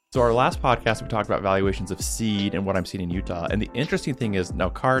So our last podcast, we talked about valuations of seed and what I'm seeing in Utah. And the interesting thing is now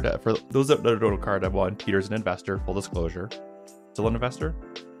Carta, for those that don't know Carta, one, Peter's an investor, full disclosure. Still an investor?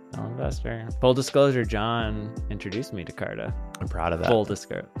 Still an investor. Full disclosure, John introduced me to Carta. I'm proud of that. Full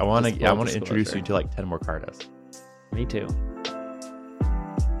disclosure. I want to introduce you to like 10 more Cartas. Me too.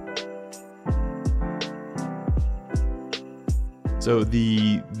 So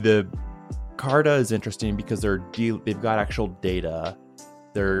the Carta is interesting because they've got actual data.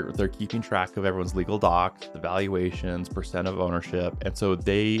 They're keeping track of everyone's legal docs, the valuations, percent of ownership, and so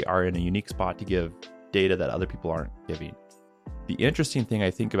they are in a unique spot to give data that other people aren't giving. The interesting thing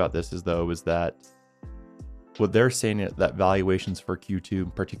I think about this is that what they're saying is that valuations for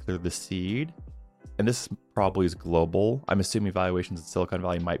Q2, particularly the seed, and this probably is global. I'm assuming valuations in Silicon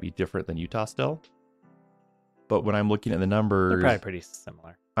Valley might be different than Utah still. But when I'm looking at the numbers, they're probably pretty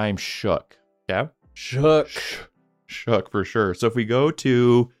similar. I'm shook. Yeah? Shook for sure. So if we go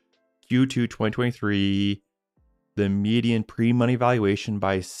to Q2 2023, the median pre-money valuation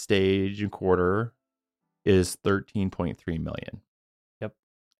by stage and quarter is 13.3 million. Yep.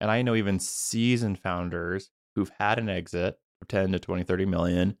 And I know even seasoned founders who've had an exit of 10 to 20, 30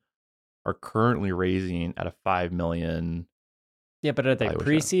 million are currently raising at a 5 million. Yeah, but are they valuation.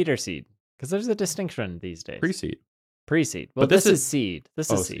 pre-seed or seed? Because there's a distinction these days. Pre-seed. Pre-seed. Well, this is seed.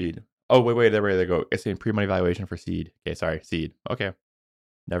 This is seed. Oh, wait, there they go. It's saying pre-money valuation for seed. Okay, sorry, seed. Okay.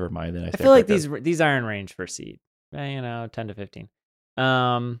 Never mind then. I feel like these are in range for seed. 10 to 15.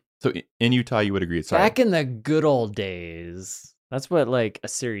 So in Utah, you would agree. Sorry. Back in the good old days, that's what like a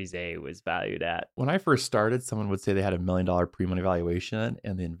Series A was valued at. When I first started, someone would say they had $1 million pre-money valuation,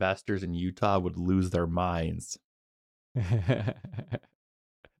 and the investors in Utah would lose their minds.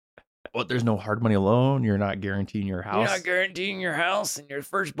 Well, there's no hard money loan. You're not guaranteeing your house. You're not guaranteeing your house and your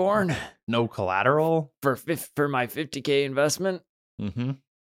firstborn. No collateral For my $50K investment. Mm-hmm.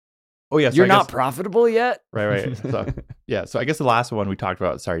 Oh, yeah. So You're not profitable yet? Right. So, yeah. So I guess the last one we talked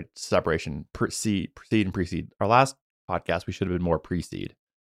about, separation, seed and pre-seed. Our last podcast, we should have been more pre-seed.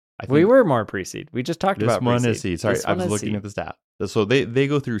 We were more pre-seed. We just talked about pre-seed. This one is seed. Sorry, I was looking at the stat. So they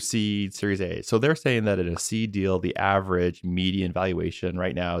go through seed, Series A. So they're saying that in a seed deal, the average median valuation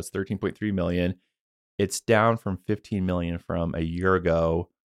right now is 13.3 million. It's down from 15 million from a year ago.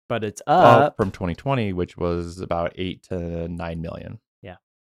 But it's up from 2020, which was about 8 to 9 million. Yeah.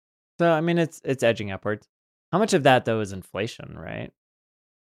 So, I mean, it's edging upwards. How much of that, though, is inflation, right?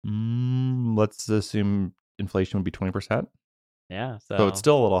 Let's assume inflation would be 20%. Yeah. So it's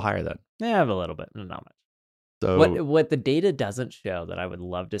still a little higher then. Yeah, a little bit, not much. So what the data doesn't show that I would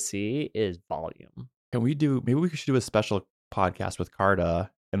love to see is volume. maybe we should do a special podcast with Carta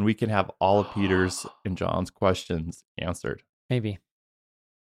and we can have all of Peter's and John's questions answered. Maybe.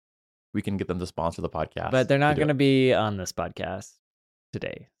 We can get them to sponsor the podcast. But they're not going to be on this podcast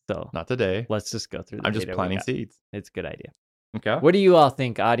today. So not today. Let's just go through the I'm just planting seeds. It's a good idea. Okay. What do you all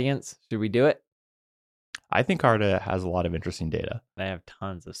think, audience? Should we do it? I think Carta has a lot of interesting data. They have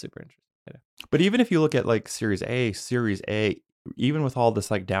tons of super interesting data. But even if you look at like Series A, even with all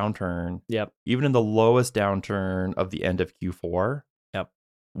this like downturn, yep. Even in the lowest downturn of the end of Q4, yep,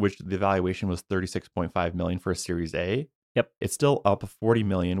 which the valuation was 36.5 million for a Series A, yep, it's still up 40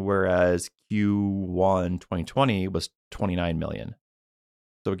 million, whereas Q1 2020 was 29 million.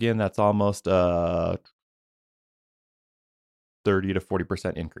 So again, that's almost a 30 to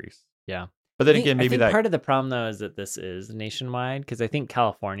 40% increase. Yeah. But then again, maybe part of the problem though is that this is nationwide, because I think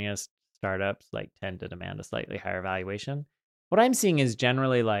California's startups like tend to demand a slightly higher valuation. What I'm seeing is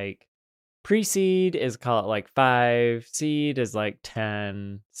generally like pre-seed is call it like 5, seed is like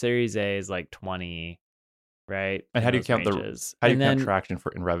 10, Series A is like 20, right? And how do you count count traction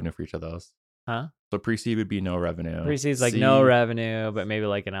in revenue for each of those? Huh? So pre-seed would be no revenue. Pre-seed is like no revenue, but maybe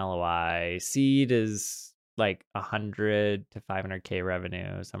like an LOI. Seed is like 100 to 500K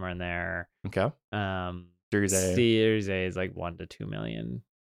revenue, somewhere in there. Okay. Series A is like 1 to 2 million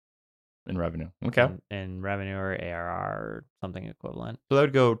in revenue. Okay. In revenue or ARR or something equivalent. So that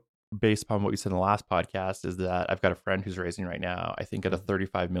would go based upon what you said in the last podcast, is that I've got a friend who's raising right now, I think at a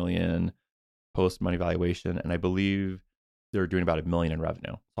 35 million post money valuation, and I believe they're doing about $1 million in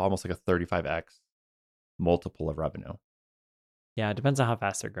revenue. So almost like a 35x multiple of revenue. Yeah, it depends on how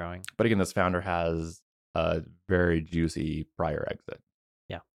fast they're growing. But again, this founder has a very juicy prior exit.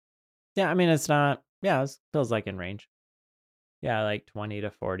 Yeah, I mean, it's not, it feels like in range. Yeah, like 20 to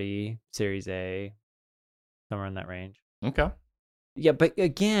 40, Series A, somewhere in that range. Okay. Yeah, but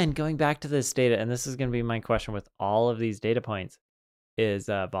again, going back to this data, and this is going to be my question with all of these data points, is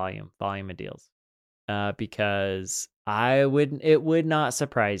volume of deals. Because it would not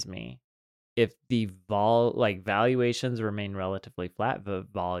surprise me if the valuations remain relatively flat, the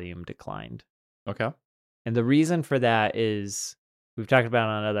volume declined. Okay. And the reason for that is we've talked about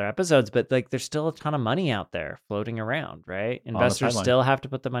it on other episodes, but like there's still a ton of money out there floating around, right? On the Investors sideline. still have to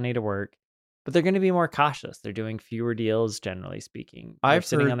put the money to work, but they're going to be more cautious. They're doing fewer deals, generally speaking. They're I've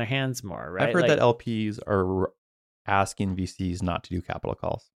sitting heard on their hands more, right? I've heard Like, that LPs are asking VCs not to do capital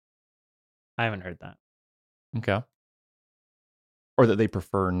calls. I haven't heard that. Okay. Or that they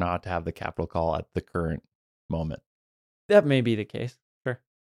prefer not to have the capital call at the current moment. That may be the case. Sure.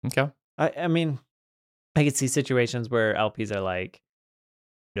 Okay. I mean, I could see situations where LPs are like,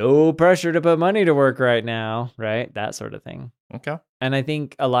 no pressure to put money to work right now, right? That sort of thing. Okay. And I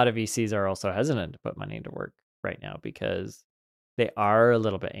think a lot of VCs are also hesitant to put money to work right now because they are a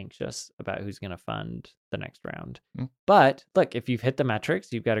little bit anxious about who's going to fund the next round. Mm. But look, if you've hit the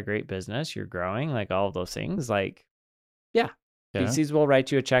metrics, you've got a great business, you're growing, like all of those things, like, yeah, VCs will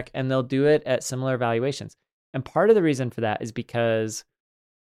write you a check and they'll do it at similar valuations. And part of the reason for that is because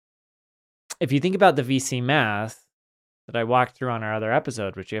if you think about the VC math that I walked through on our other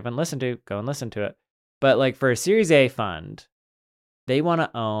episode, which you haven't listened to, go and listen to it. But like for a Series A fund, they want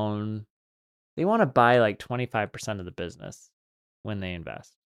to buy like 25% of the business when they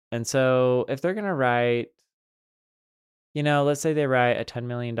invest. And so if they're going to write, let's say they write a $10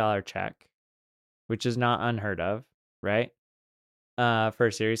 million check, which is not unheard of, right? For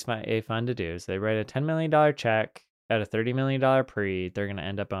a Series A fund to do. So they write a $10 million check at a $30 million pre, they're going to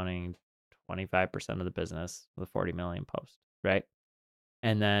end up owning 25% of the business with 40 million post, right?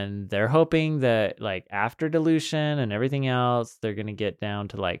 And then they're hoping that like after dilution and everything else, they're going to get down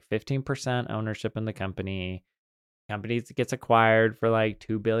to like 15% ownership in the company. Company gets acquired for like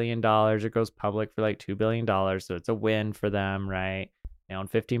 $2 billion. It goes public for like $2 billion. So it's a win for them, right? They own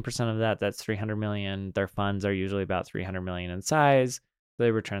 15% of that. That's 300 million. Their funds are usually about 300 million in size. So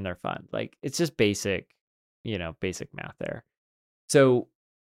they return their fund. Like it's just basic math there. So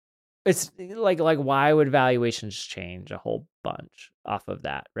it's like why would valuations change a whole bunch off of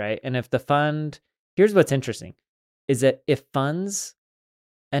that, right? And if the fund, here's what's interesting, is that if funds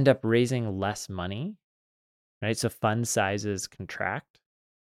end up raising less money, right? So fund sizes contract,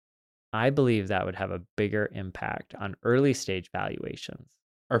 I believe that would have a bigger impact on early stage valuations.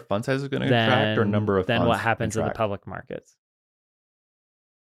 Are fund sizes going to contract or number of funds than what happens in the contract? public markets.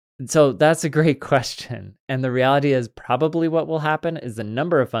 So that's a great question. And the reality is probably what will happen is the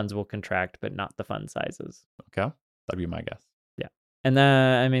number of funds will contract, but not the fund sizes. Okay. That'd be my guess. Yeah. And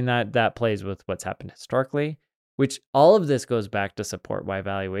then, that plays with what's happened historically, which all of this goes back to support why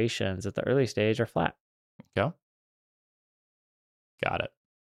valuations at the early stage are flat. Okay. Got it.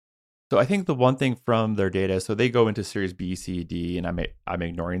 So I think the one thing from their data, so they go into Series B, C, D, and I'm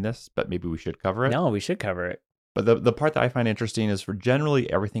ignoring this, but maybe we should cover it. No, we should cover it. But the part that I find interesting is for generally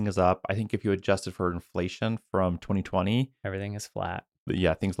everything is up. I think if you adjusted for inflation from 2020, everything is flat.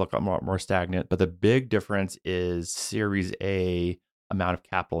 Yeah, things look a lot more stagnant. But the big difference is Series A amount of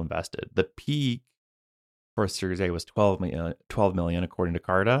capital invested. The peak for Series A was 12 million according to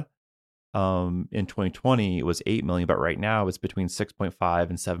Carta. In 2020, it was 8 million, but right now it's between 6.5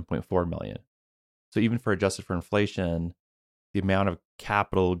 and 7.4 million. So even for adjusted for inflation, the amount of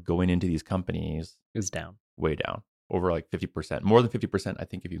capital going into these companies is down. Way down, over like 50%, more than 50%, I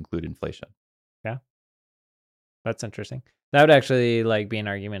think, if you include inflation. Yeah. That's interesting. That would actually like be an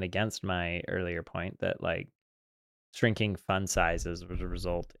argument against my earlier point that like shrinking fund sizes would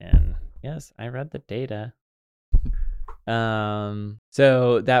result in, yes, I read the data.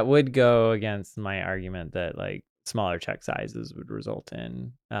 So that would go against my argument that like smaller check sizes would result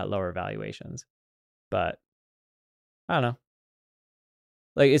in lower valuations. But I don't know.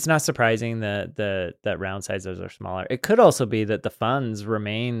 Like it's not surprising that round sizes are smaller. It could also be that the funds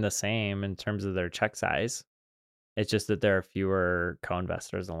remain the same in terms of their check size. It's just that there are fewer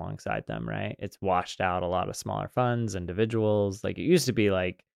co-investors alongside them, right? It's washed out a lot of smaller funds, individuals. Like it used to be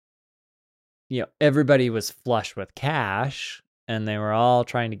like, everybody was flush with cash and they were all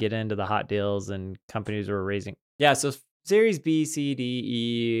trying to get into the hot deals and companies were raising. Yeah, so Series B, C, D,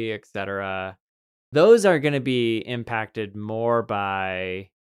 E, etc. Those are going to be impacted more by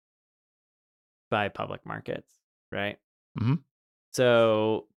public markets, right? Mm-hmm.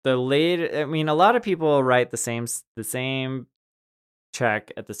 So a lot of people write the same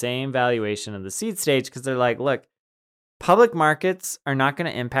check at the same valuation of the seed stage because they're like, look, public markets are not going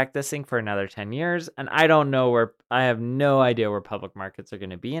to impact this thing for another 10 years. And I have no idea where public markets are going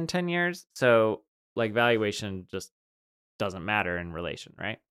to be in 10 years. So like valuation just doesn't matter in relation,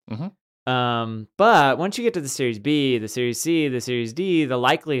 right? Mm-hmm. But once you get to the Series B, the Series C, the Series D, the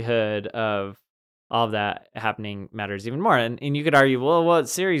likelihood of all of that happening matters even more. And you could argue, well,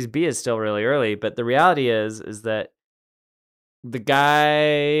 Series B is still really early, but the reality is that the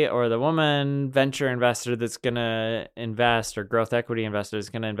guy or the woman venture investor that's going to invest, or growth equity investor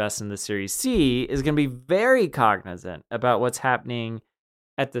is going to invest in the Series C, is going to be very cognizant about what's happening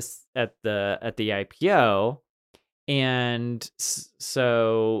at the IPO. And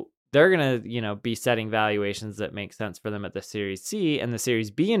so they're going to, be setting valuations that make sense for them at the Series C, and the Series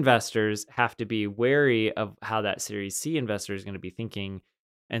B investors have to be wary of how that Series C investor is going to be thinking.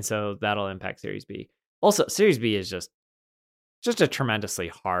 And so that'll impact Series B. Also, Series B is just a tremendously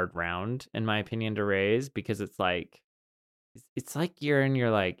hard round, in my opinion, to raise, because it's like you're in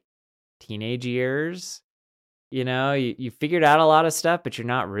your like teenage years. You figured out a lot of stuff, but you're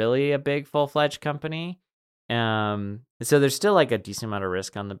not really a big full-fledged company. So there's still like a decent amount of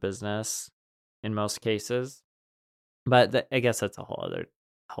risk on the business in most cases, but I guess that's a whole other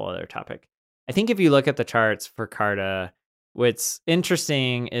topic. I think if you look at the charts for Carta, what's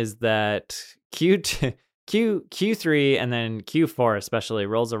interesting is that Q3 and then Q4 especially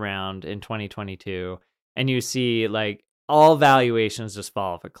rolls around in 2022, and you see like all valuations just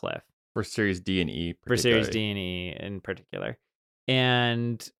fall off a cliff. For Series D and E, for Series D and E in particular.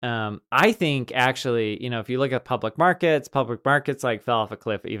 And I think actually, if you look at public markets like fell off a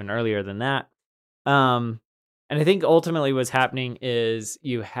cliff even earlier than that. And I think ultimately what's happening is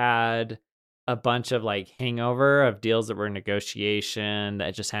you had a bunch of like hangover of deals that were in negotiation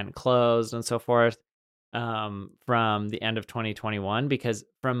that just hadn't closed and so forth from the end of 2021. Because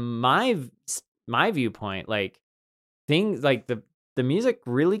from my viewpoint, like things like the music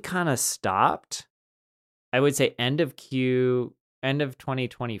really kind of stopped, I would say end of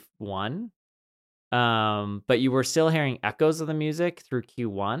 2021. But you were still hearing echoes of the music through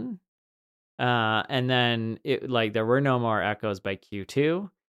Q1. And then there were no more echoes by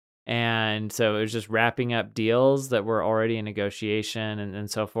Q2. And so it was just wrapping up deals that were already in negotiation and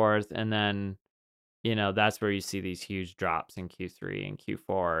so forth. And then, that's where you see these huge drops in Q3 and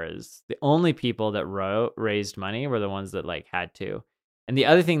Q4, is the only people that raised money were the ones that like had to. And the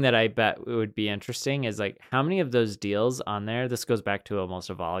other thing that I bet would be interesting is like how many of those deals on there, this goes back to almost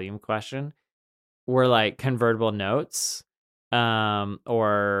a volume question, were like convertible notes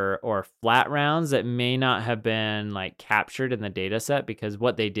or flat rounds that may not have been like captured in the data set, because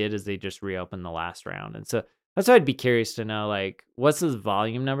what they did is they just reopened the last round. And so that's why I'd be curious to know, like, what's those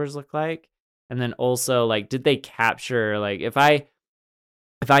volume numbers look like? And then also, like, did they capture, like, if I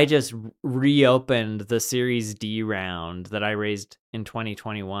just reopened the Series D round that I raised in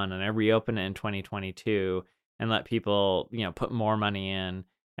 2021 and I reopen it in 2022 and let people, put more money in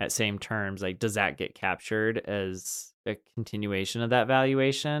at same terms, like, does that get captured as a continuation of that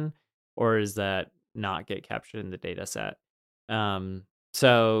valuation, or is that not get captured in the data set?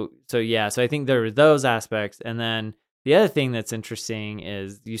 So I think there were those aspects. And then the other thing that's interesting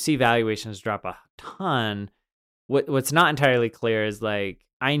is you see valuations drop a ton. What's not entirely clear is, like,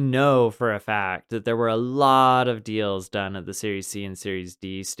 I know for a fact that there were a lot of deals done at the Series C and Series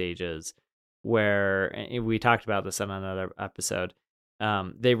D stages where, we talked about this on another episode,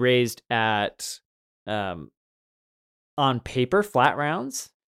 they raised at, on paper, flat rounds,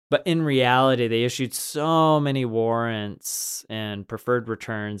 but in reality, they issued so many warrants and preferred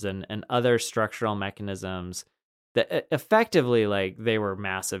returns and other structural mechanisms that effectively, like, they were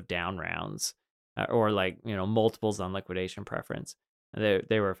massive down rounds, or like, multiples on liquidation preference.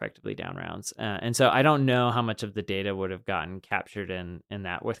 They were effectively down rounds. And so I don't know how much of the data would have gotten captured in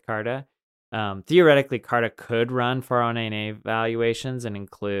that with Carta. Theoretically, Carta could run 409A valuations and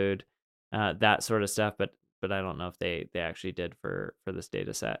include that sort of stuff, but I don't know if they actually did for this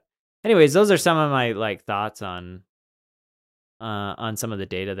data set. Anyways, those are some of my like thoughts on some of the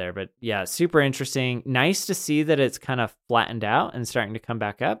data there. But yeah, super interesting. Nice to see that it's kind of flattened out and starting to come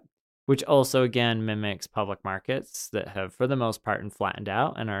back up, which also again mimics public markets that have, for the most part, flattened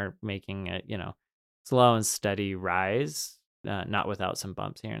out and are making it, slow and steady rise, not without some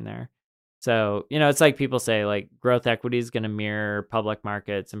bumps here and there. So, it's like people say, like, growth equity is going to mirror public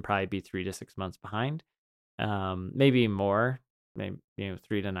markets and probably be 3 to 6 months behind. Maybe more, maybe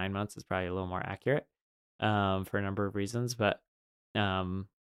 3 to 9 months is probably a little more accurate for a number of reasons. But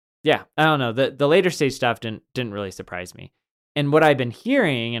yeah, I don't know. The later stage stuff didn't really surprise me. And what I've been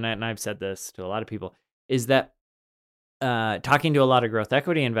hearing, and I've said this to a lot of people, is that talking to a lot of growth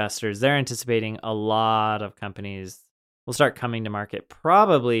equity investors, they're anticipating a lot of companies will start coming to market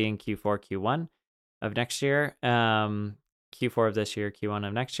probably in Q4, Q1 of next year, Q4 of this year, Q1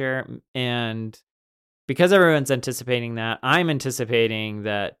 of next year. And because everyone's anticipating that, I'm anticipating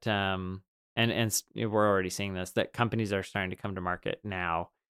that, and we're already seeing this, that companies are starting to come to market now,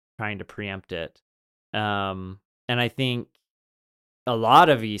 trying to preempt it. And I think a lot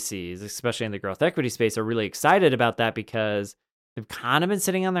of VCs, especially in the growth equity space, are really excited about that because they've kind of been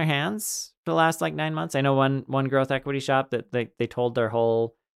sitting on their hands for the last like 9 months. I know one growth equity shop that they told their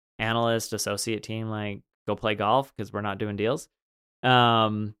whole analyst associate team, like, go play golf because we're not doing deals.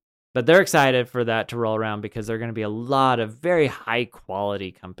 But they're excited for that to roll around because there are going to be a lot of very high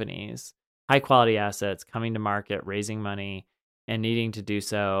quality companies, high quality assets coming to market, raising money and needing to do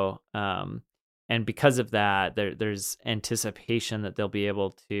so. And because of that, there's anticipation that they'll be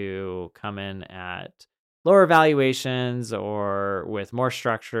able to come in at lower valuations or with more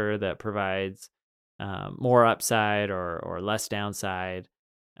structure that provides more upside or less downside.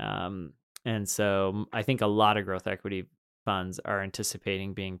 And so I think a lot of growth equity funds are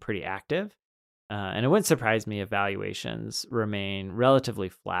anticipating being pretty active. And it wouldn't surprise me if valuations remain relatively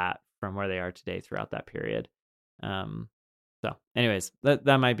flat from where they are today throughout that period. So anyways,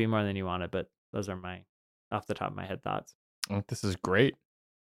 that might be more than you wanted, but those are my off the top of my head thoughts. This is great.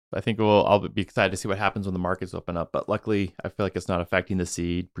 I think I'll be excited to see what happens when the markets open up. But luckily, I feel like it's not affecting the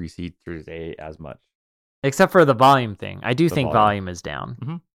seed, pre-seed, Series A as much. Except for the volume thing. I do think volume is down.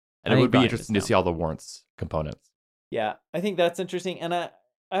 Mm-hmm. And it would be interesting to see all the warrants components. Yeah, I think that's interesting. And I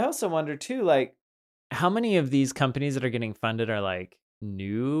also wonder too, like, how many of these companies that are getting funded are like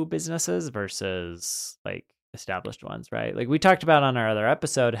new businesses versus like established ones, right? Like we talked about on our other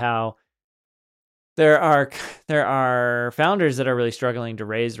episode how there are founders that are really struggling to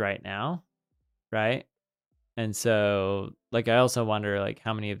raise right now, right? And so like I also wonder like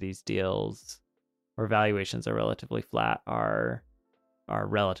how many of these deals where valuations are relatively flat are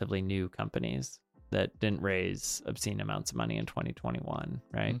relatively new companies that didn't raise obscene amounts of money in 2021,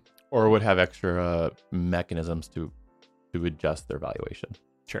 right? Or would have extra mechanisms to adjust their valuation.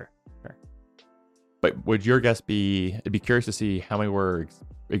 Sure. But would your guess be, I'd be curious to see how many were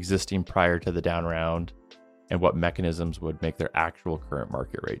existing prior to the down round and what mechanisms would make their actual current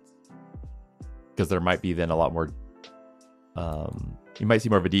market rates. Because there might be then a lot more, you might see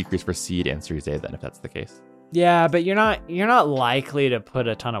more of a decrease for seed and Series A then if that's the case. Yeah, but you're not likely to put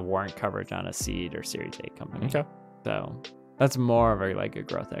a ton of warrant coverage on a seed or Series A company. Okay. So that's more of a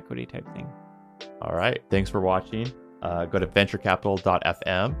growth equity type thing. All right. Thanks for watching. Go to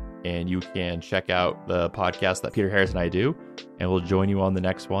venturecapital.fm and you can check out the podcast that Peter Harris and I do, and we'll join you on the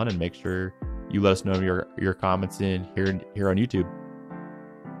next one. And make sure you let us know your comments in here on YouTube.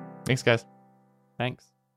 Thanks, guys. Thanks.